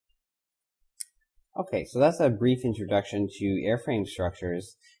Okay, so that's a brief introduction to airframe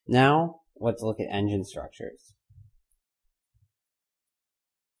structures. Now, let's look at engine structures.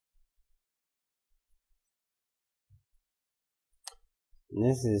 And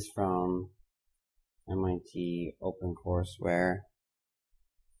this is from MIT OpenCourseWare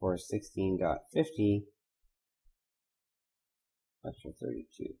course 16.50, lecture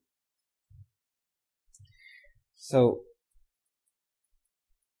 32. So,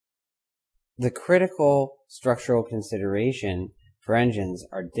 the critical structural consideration for engines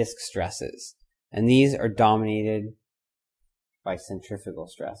are disk stresses, and these are dominated by centrifugal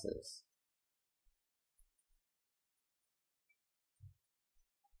stresses.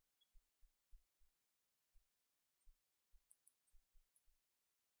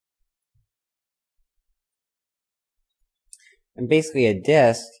 And basically a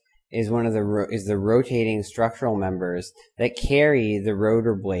disk is the rotating structural members that carry the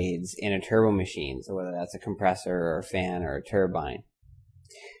rotor blades in a turbo machine, so whether that's a compressor or a fan or a turbine.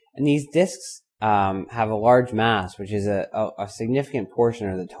 And these disks have a large mass, which is a significant portion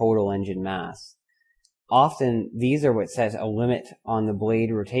of the total engine mass. Often these are what sets a limit on the blade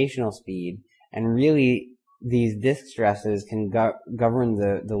rotational speed, and really these disk stresses can govern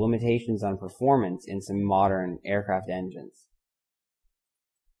the limitations on performance in some modern aircraft engines.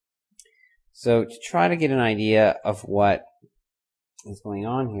 So to try to get an idea of what is going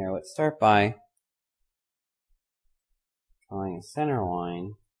on here, let's start by drawing a center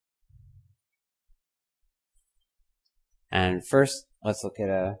line. And first, let's look at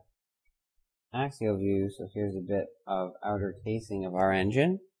a axial view. So here's a bit of outer casing of our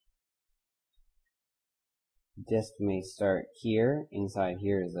engine. The disc may start here. Inside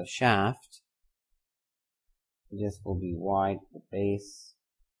here is a shaft. The disc will be wide at the base.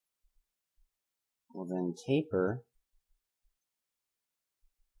 Will then taper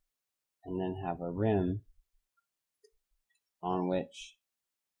and then have a rim on which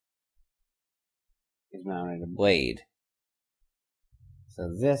is mounted a blade. So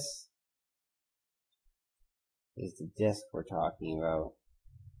this is the disc we're talking about,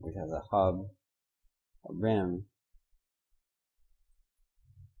 which has a hub, a rim,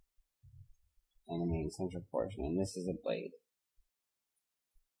 and a main central portion, and this is a blade.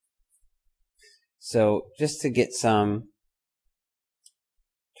 So just to get some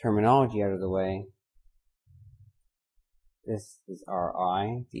terminology out of the way, this is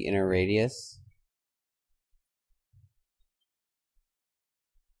Ri, the inner radius.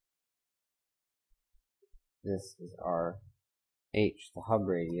 This is Rh, the hub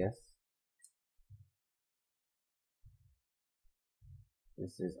radius.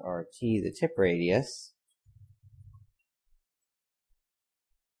 This is Rt, the tip radius.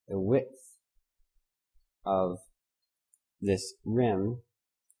 The width of this rim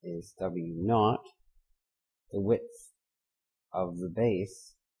is W0. The width of the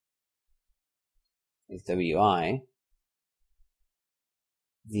base is Wi.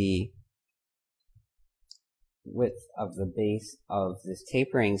 The width of the base of this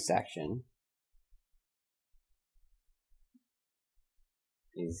tapering section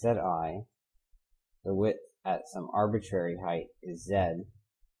is Zi. The width at some arbitrary height is Z.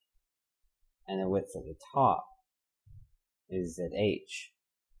 And the width at the top is ZH.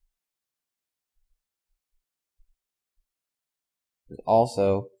 There's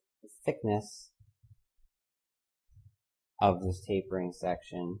also the thickness of this tapering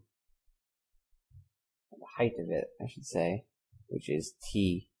section, the height of it, I should say, which is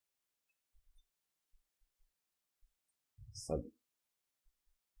T sub,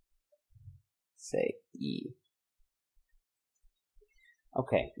 say, E.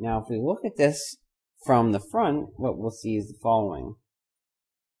 Okay, now if we look at this from the front, what we'll see is the following.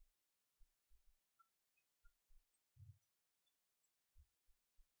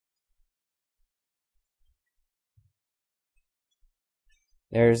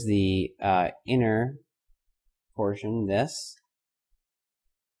 There's the inner portion, this.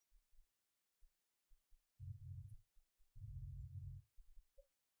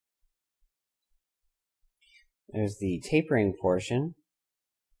 There's the tapering portion.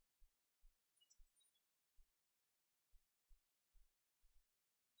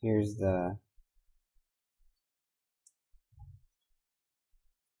 Here's the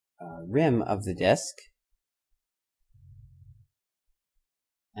rim of the disc.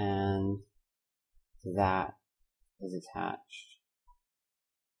 And to that is attached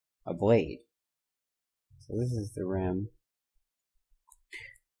a blade. So this is the rim.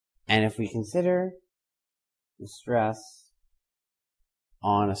 And if we consider the stress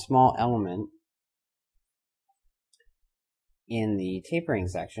on a small element in the tapering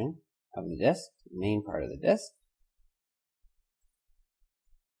section, of the disk, the main part of the disk.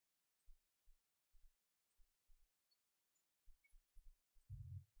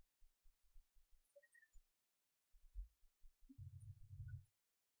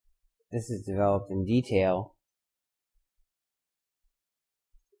 This is developed in detail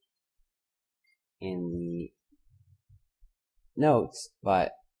in the notes,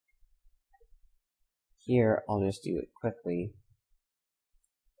 but here I'll just do it quickly.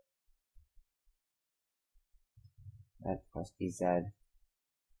 Z plus dz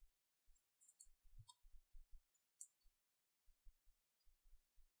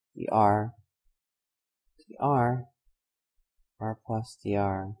dr, r plus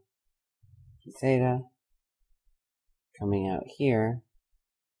dr d theta, coming out here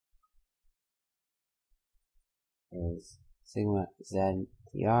is sigma z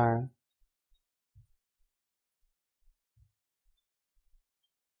dr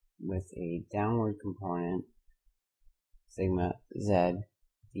with a downward component sigma z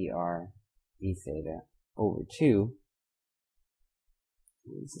dr d theta over 2.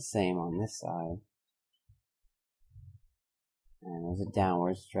 It's the same on this side. And there's a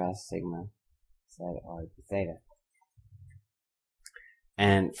downward stress sigma z r d theta.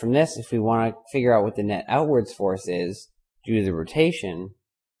 And from this, if we want to figure out what the net outwards force is due to the rotation,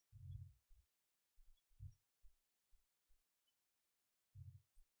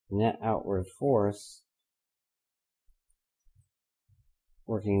 net outward force,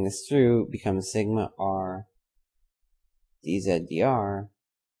 working this through, becomes sigma r dz dr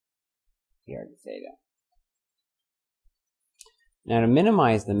d theta. Now to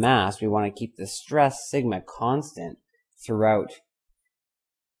minimize the mass, we want to keep the stress sigma constant throughout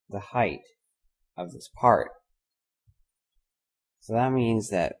the height of this part. So that means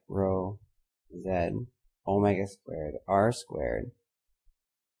that rho z omega squared r squared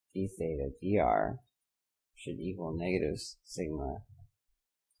d theta dr should equal negative sigma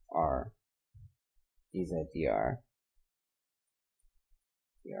r dz dr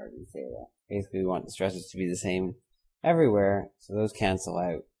d theta. Basically, we want the stresses to be the same everywhere, so those cancel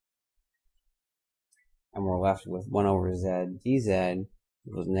out. And we're left with 1 over z dz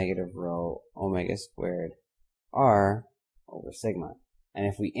equals negative rho omega squared r over sigma. And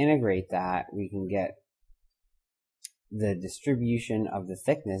if we integrate that, we can get the distribution of the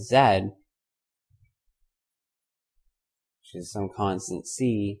thickness z, which is some constant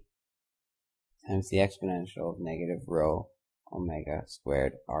c, times the exponential of negative rho omega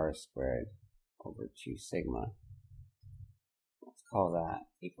squared r squared over 2 sigma. Let's call that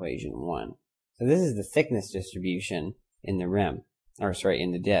equation 1. So this is the thickness distribution in the rim, or sorry,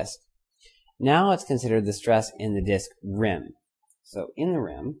 in the disk. Now let's consider the stress in the disk rim. So in the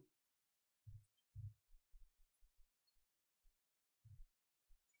rim,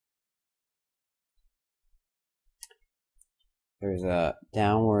 there's a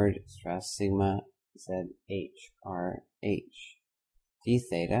downward stress sigma z h r h d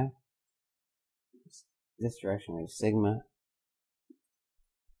theta. This direction we have sigma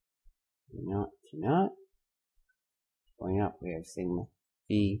naught t naught. Going up we have sigma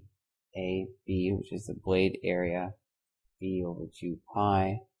b a b, which is the blade area, b over 2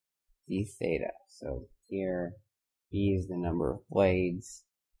 pi d theta. So here b is the number of blades.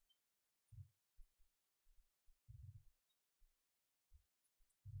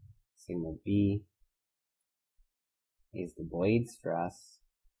 Sigma b is the blade stress,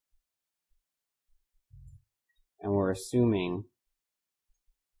 and we're assuming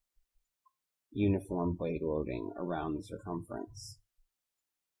uniform blade loading around the circumference.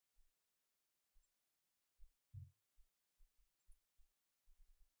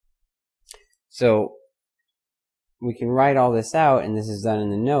 So we can write all this out, and this is done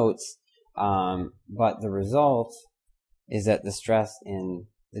in the notes, but the result is that the stress in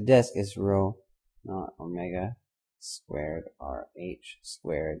the disk is rho naught omega squared RH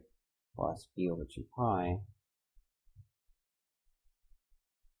squared plus B over 2 pi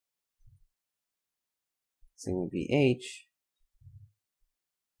sigma BH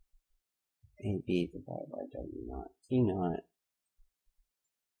AB divided by W naught T naught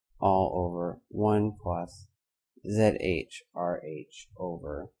all over 1 plus ZH RH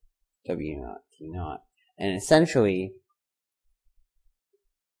over W naught T naught. And essentially,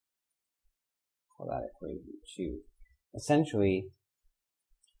 call that equation 2. Essentially,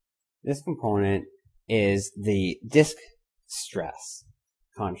 this component is the disk stress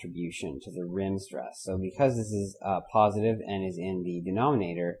contribution to the rim stress. So because this is positive and is in the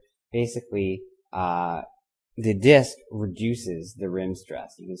denominator, basically the disk reduces the rim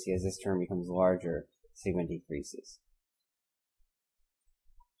stress. You can see as this term becomes larger, sigma decreases.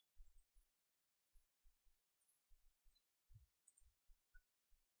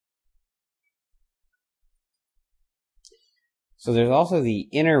 So there's also the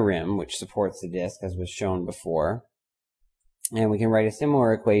inner rim, which supports the disk, as was shown before. And we can write a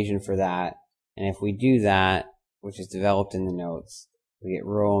similar equation for that. And if we do that, which is developed in the notes, we get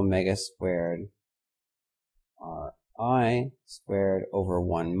rho omega squared Ri squared over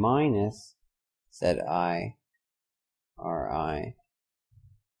 1 minus Zi Ri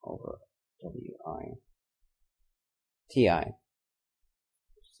over Wi Ti,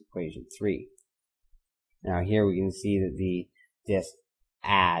 which is equation 3. Now here we can see that the disk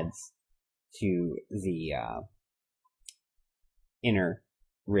adds to the inner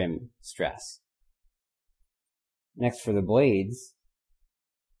rim stress. Next, for the blades,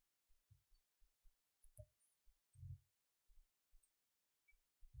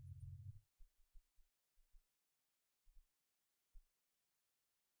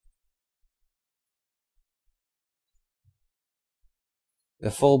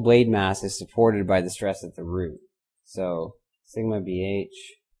 the full blade mass is supported by the stress at the root. So sigma BH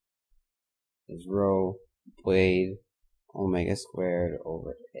is rho blade omega squared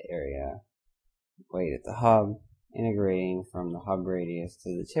over the area blade at the hub, integrating from the hub radius to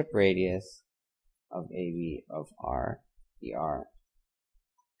the tip radius of AB of R dr.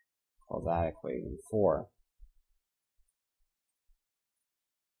 Call that equation 4.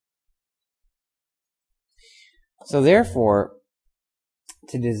 So therefore,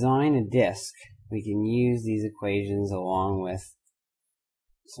 to design a disk, we can use these equations along with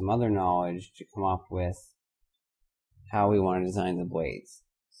some other knowledge to come up with how we want to design the blades.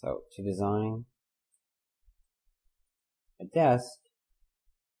 So to design a desk,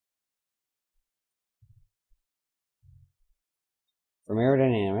 from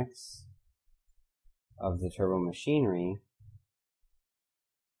aerodynamics of the turbo machinery,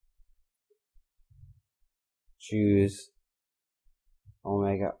 choose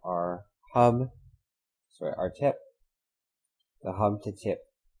omega R tip, the hub to tip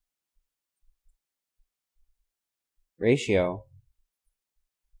ratio,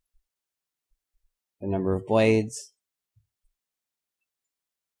 the number of blades,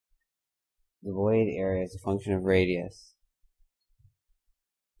 the blade area is a function of radius,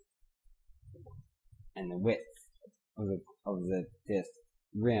 and the width of the disk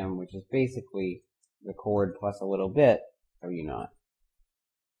rim, which is basically the chord plus a little bit of U0.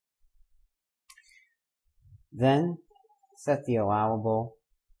 Then set the allowable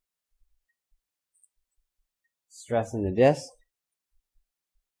stress in the disk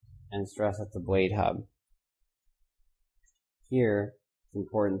and stress at the blade hub. Here, it's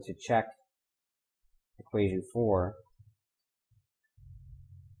important to check equation 4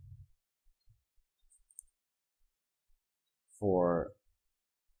 for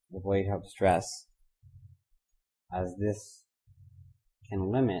the blade hub stress, as this can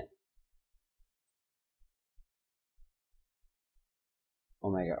limit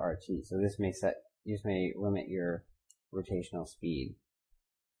omega RT. So this may limit your rotational speed.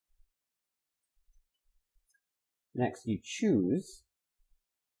 Next, you choose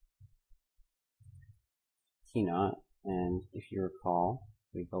T0, and if you recall,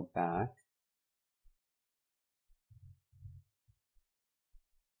 we go back.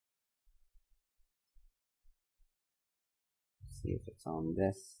 See if it's on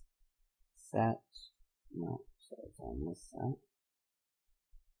this set. No, so it's on this set.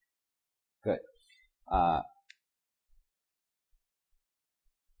 Good.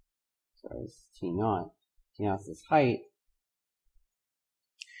 So it's T0. T0 is this height.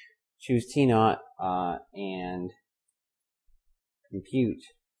 Choose T0 and compute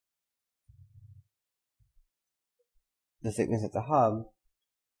the thickness at the hub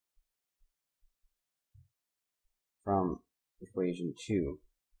from equation 2.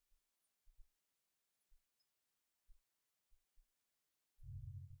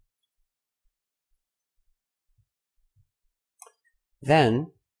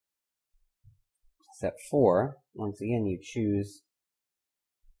 Then, step 4, once again you choose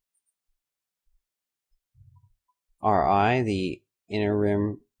Ri, the inner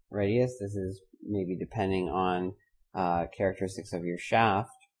rim radius. This is maybe depending on characteristics of your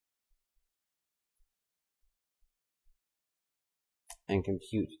shaft. And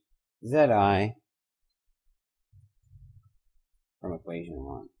compute Zi from equation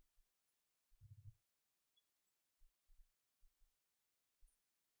 1.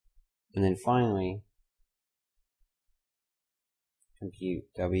 And then finally, compute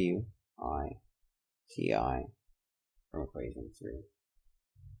Wi Ti from equation 3.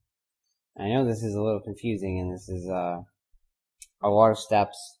 I know this is a little confusing, and this is a lot of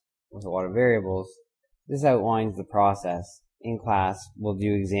steps with a lot of variables. This outlines the process. In class, we'll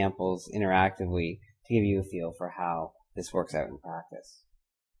do examples interactively to give you a feel for how this works out in practice.